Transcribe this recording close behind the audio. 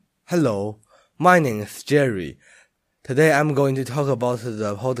Hello, my name is Jerry. Today I'm going to talk about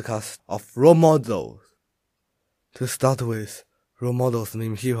the podcast of role models. To start with, role models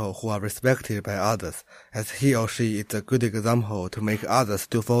mean people who are respected by others, as he or she is a good example to make others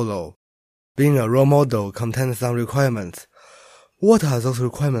to follow. Being a role model contains some requirements. What are those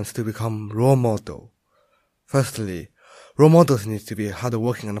requirements to become role model? Firstly, role models need to be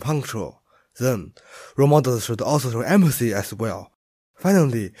hardworking and punctual. Then, role models should also show empathy as well.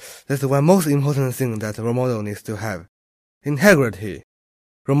 Finally, there's one most important thing that a role model needs to have: integrity.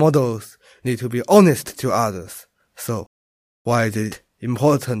 Role models need to be honest to others. So, why is it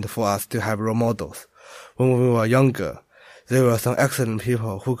important for us to have role models? When we were younger, there were some excellent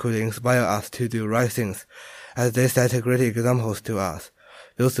people who could inspire us to do right things, as they set great examples to us.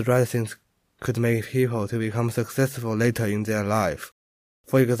 Those right things could make people to become successful later in their life.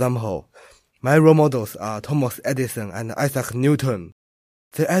 For example, my role models are Thomas Edison and Isaac Newton.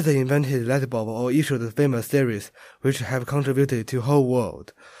 They either invented light bulb or issued famous theories which have contributed to the whole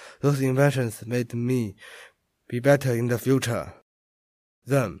world. Those inventions made me be better in the future.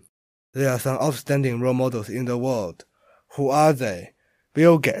 Then, there are some outstanding role models in the world. Who are they?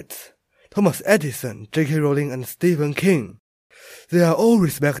 Bill Gates, Thomas Edison, J.K. Rowling, and Stephen King. They are all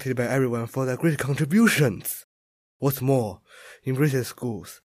respected by everyone for their great contributions. What's more, in British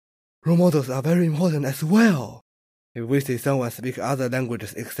schools, role models are very important as well. If we see someone speak other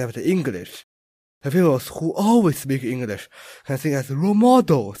languages except English, the people who always speak English can sing as role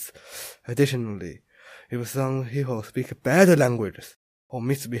models. Additionally, if some people speak bad languages or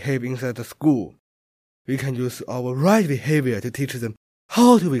misbehave inside the school, we can use our right behavior to teach them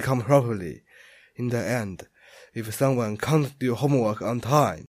how to become properly. In the end, if someone can't do homework on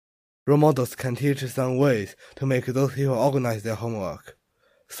time, role models can teach some ways to make those people organize their homework.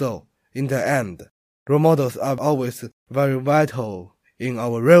 So, in the end, role models are always very vital in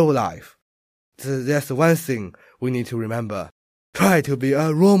our real life. There's one thing we need to remember: try to be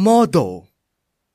a role model.